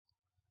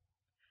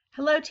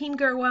Hello, Team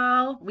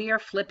Gerwell. We are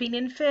flipping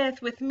in fifth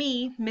with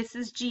me,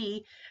 Mrs.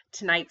 G.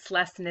 Tonight's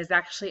lesson is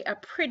actually a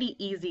pretty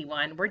easy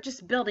one. We're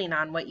just building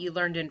on what you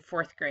learned in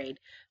fourth grade.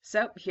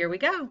 So here we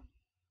go.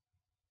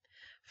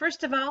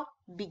 First of all,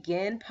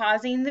 begin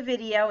pausing the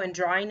video and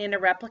drawing in a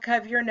replica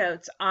of your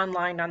notes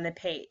online on the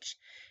page.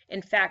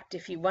 In fact,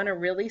 if you want to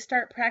really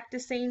start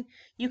practicing,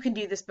 you can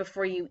do this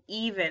before you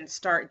even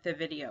start the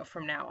video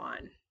from now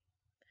on.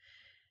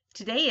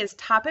 Today is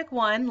Topic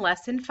 1,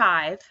 Lesson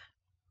 5.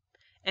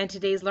 And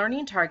today's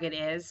learning target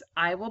is,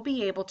 I will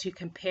be able to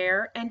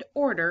compare and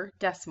order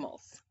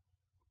decimals.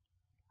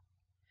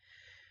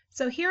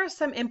 So here are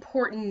some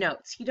important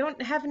notes. You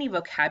don't have any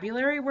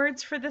vocabulary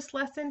words for this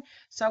lesson,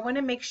 so I want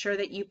to make sure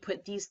that you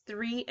put these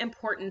three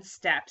important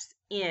steps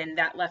in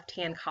that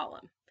left-hand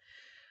column.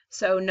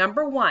 So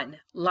number 1,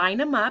 line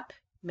them up.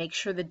 Make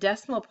sure the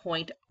decimal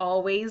point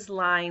always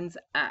lines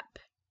up.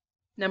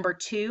 Number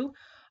 2,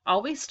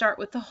 always start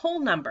with the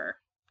whole number.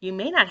 You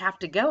may not have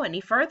to go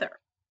any further.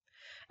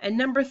 And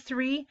number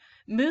 3,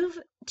 move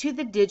to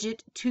the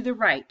digit to the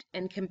right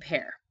and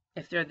compare.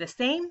 If they're the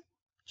same,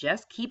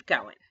 just keep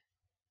going.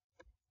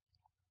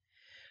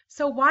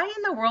 So why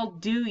in the world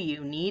do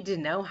you need to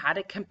know how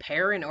to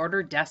compare and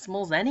order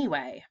decimals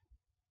anyway?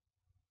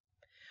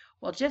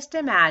 Well, just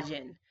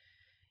imagine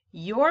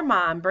your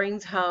mom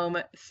brings home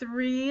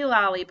 3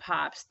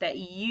 lollipops that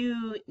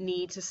you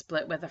need to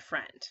split with a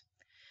friend.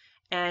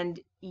 And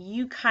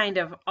you kind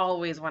of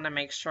always want to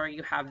make sure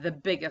you have the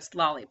biggest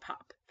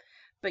lollipop.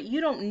 But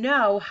you don't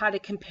know how to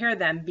compare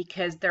them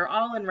because they're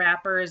all in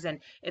wrappers and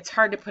it's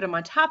hard to put them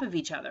on top of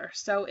each other.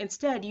 So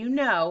instead, you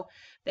know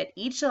that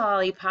each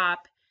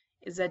lollipop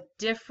is a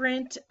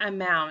different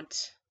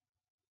amount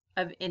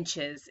of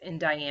inches in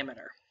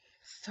diameter.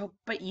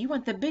 But you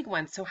want the big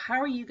one, so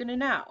how are you going to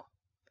know?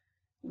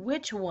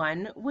 Which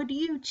one would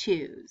you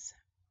choose?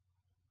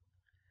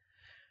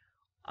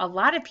 A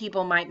lot of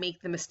people might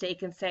make the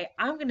mistake and say,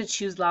 I'm going to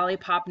choose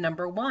lollipop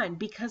number 1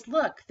 because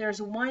look, there's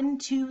 1,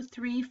 2,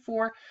 3,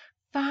 4,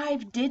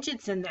 5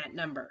 digits in that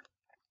number.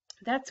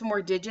 That's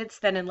more digits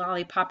than in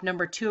lollipop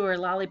number 2 or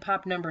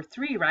lollipop number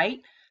 3, right?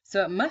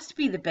 So it must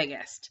be the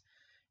biggest.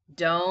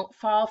 Don't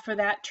fall for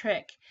that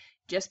trick.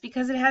 Just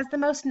because it has the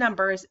most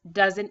numbers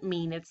doesn't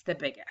mean it's the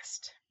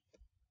biggest.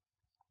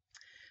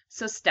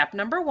 So step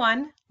number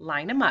 1,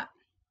 line them up.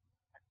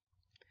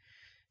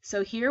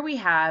 So here we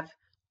have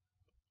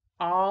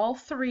all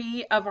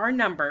 3 of our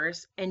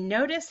numbers, and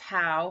notice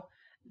how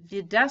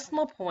the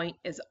decimal point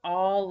is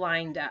all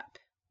lined up.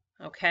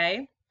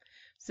 Okay,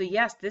 so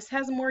yes, this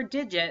has more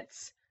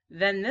digits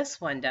than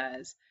this one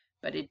does,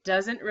 but it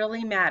doesn't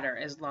really matter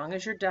as long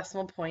as your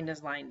decimal point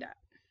is lined up.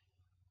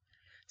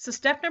 So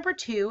step number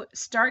 2,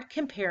 start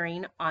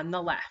comparing on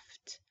the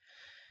left.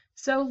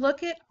 So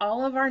look at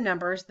all of our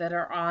numbers that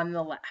are on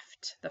the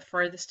left. The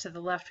furthest to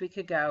the left we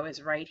could go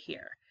is right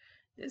here.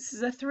 This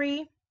is a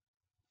 3,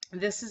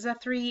 this is a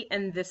 3,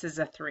 and this is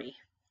a 3.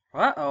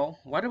 Uh-oh,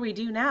 what do we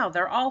do now?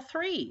 They're all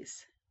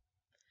 3s.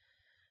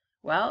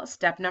 Well,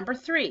 step number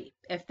 3,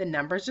 if the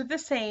numbers are the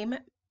same,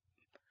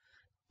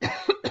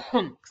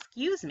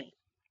 excuse me,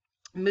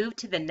 move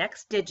to the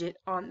next digit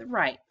on the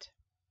right.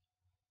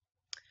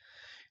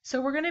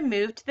 So we're going to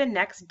move to the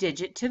next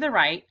digit to the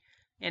right,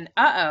 and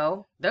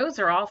uh-oh, those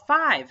are all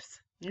 5s.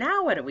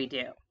 Now what do we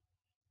do?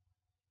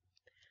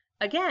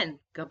 Again,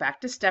 go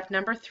back to step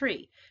number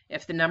 3.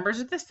 If the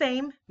numbers are the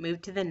same,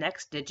 move to the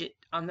next digit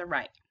on the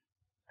right.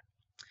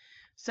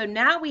 So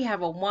now we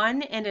have a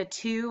 1 and a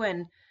 2,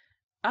 and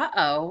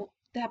uh-oh,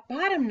 that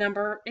bottom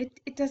number,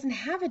 it doesn't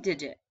have a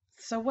digit.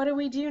 So what do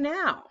we do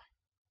now?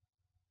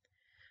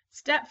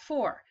 Step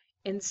 4,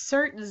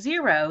 insert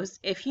zeros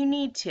if you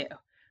need to.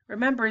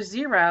 Remember,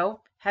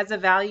 0 has a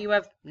value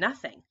of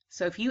nothing.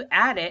 So if you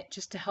add it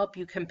just to help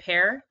you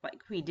compare,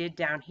 like we did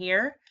down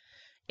here,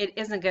 it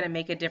isn't going to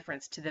make a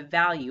difference to the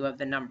value of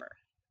the number.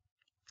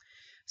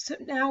 So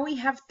now we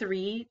have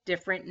 3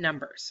 different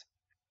numbers.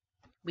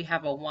 We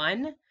have a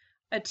 1,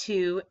 a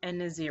 2, and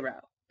a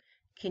 0.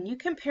 Can you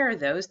compare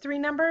those 3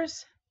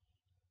 numbers?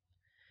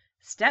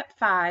 Step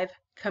 5,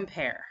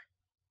 compare.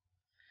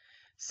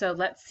 So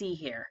let's see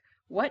here.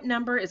 What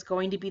number is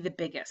going to be the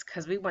biggest?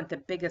 Because we want the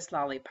biggest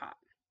lollipop.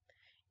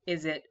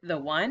 Is it the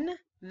 1,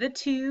 the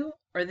 2,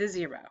 or the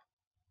 0?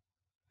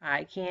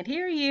 I can't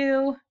hear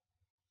you.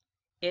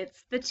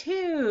 It's the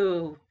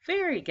 2.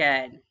 Very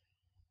good.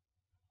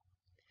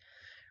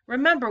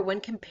 Remember,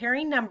 when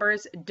comparing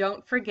numbers,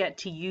 don't forget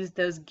to use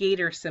those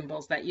gator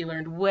symbols that you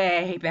learned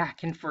way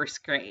back in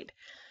first grade.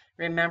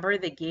 Remember,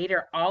 the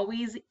gator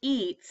always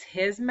eats,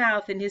 his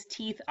mouth and his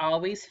teeth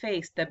always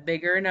face the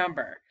bigger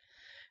number.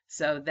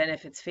 So then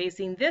if it's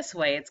facing this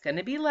way, it's going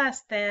to be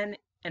less than,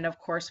 and of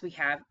course we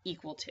have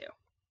equal to.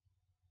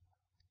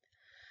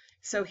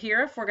 So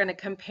here, if we're going to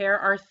compare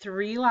our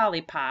 3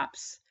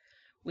 lollipops,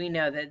 we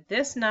know that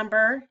this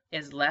number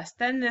is less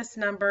than this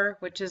number,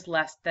 which is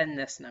less than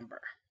this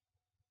number.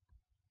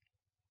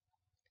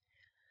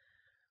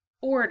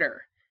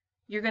 Order.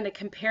 You're going to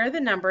compare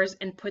the numbers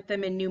and put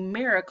them in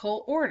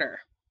numerical order.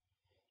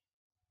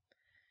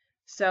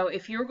 So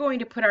if you're going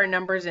to put our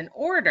numbers in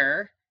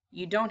order,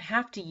 you don't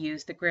have to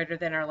use the greater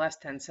than or less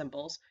than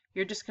symbols.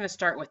 You're just going to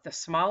start with the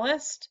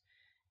smallest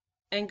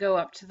and go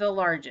up to the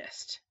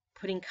largest,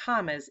 putting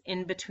commas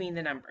in between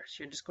the numbers.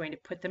 You're just going to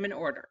put them in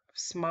order,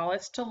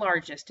 smallest to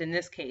largest in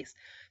this case.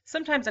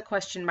 Sometimes a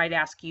question might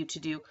ask you to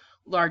do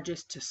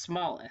largest to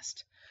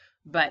smallest,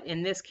 but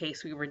in this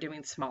case we were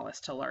doing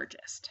smallest to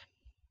largest.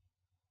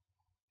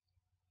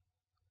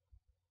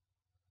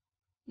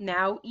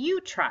 Now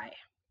you try.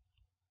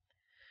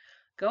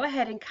 Go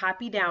ahead and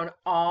copy down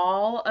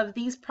all of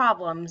these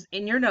problems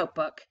in your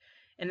notebook,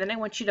 and then I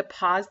want you to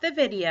pause the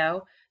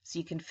video so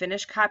you can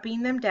finish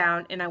copying them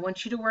down, and I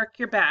want you to work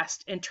your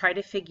best and try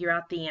to figure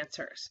out the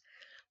answers.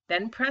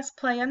 Then press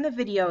play on the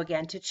video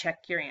again to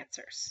check your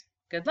answers.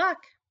 Good luck!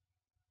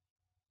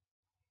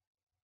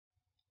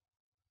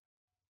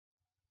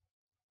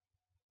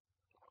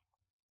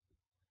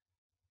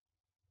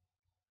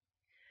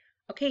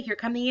 Okay, here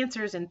come the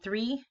answers in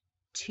 3,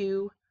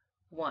 2,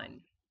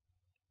 1.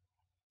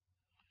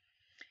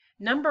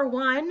 Number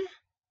 1,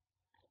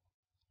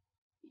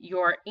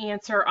 your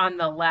answer on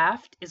the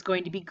left is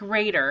going to be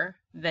greater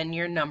than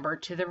your number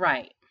to the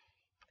right.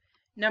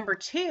 Number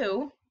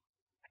 2,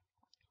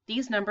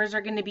 these numbers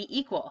are going to be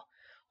equal.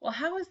 Well,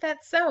 how is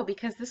that so?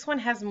 Because this one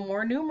has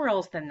more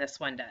numerals than this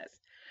one does.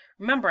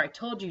 Remember, I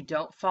told you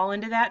don't fall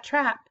into that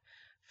trap.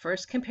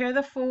 First compare the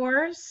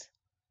 4s,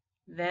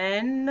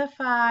 then the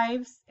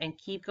 5s, and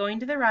keep going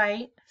to the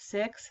right.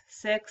 6,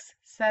 6,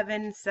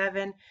 7,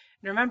 7.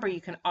 And remember, you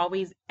can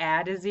always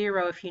add a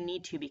 0 if you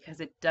need to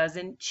because it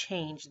doesn't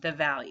change the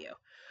value.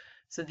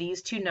 So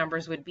these two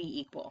numbers would be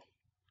equal.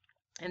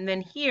 And then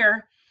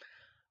here,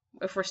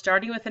 if we're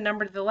starting with a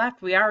number to the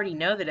left, we already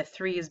know that a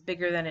 3 is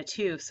bigger than a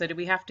 2. So do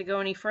we have to go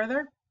any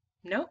further?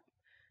 Nope.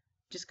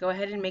 Just go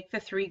ahead and make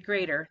the 3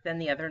 greater than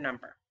the other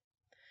number.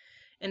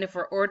 And if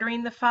we're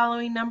ordering the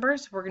following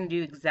numbers, we're going to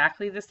do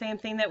exactly the same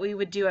thing that we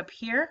would do up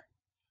here,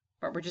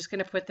 but we're just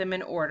going to put them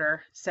in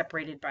order,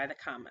 separated by the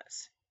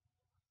commas.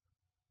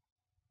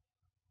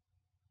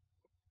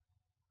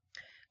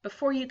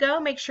 Before you go,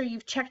 make sure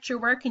you've checked your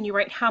work and you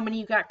write how many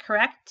you got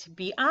correct.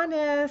 Be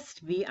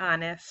honest, be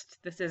honest.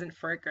 This isn't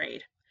for a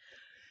grade.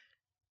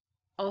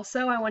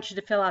 Also, I want you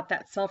to fill out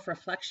that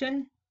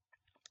self-reflection.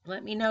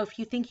 Let me know if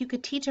you think you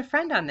could teach a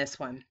friend on this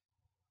one.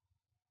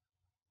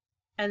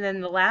 And then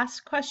the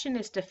last question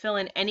is to fill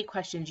in any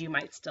questions you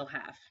might still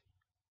have.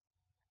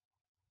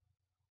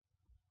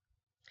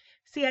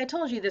 See, I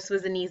told you this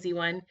was an easy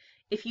one.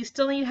 If you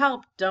still need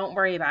help, don't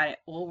worry about it.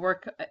 We'll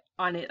work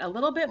on it a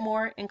little bit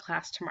more in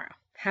class tomorrow.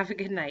 Have a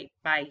good night.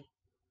 Bye.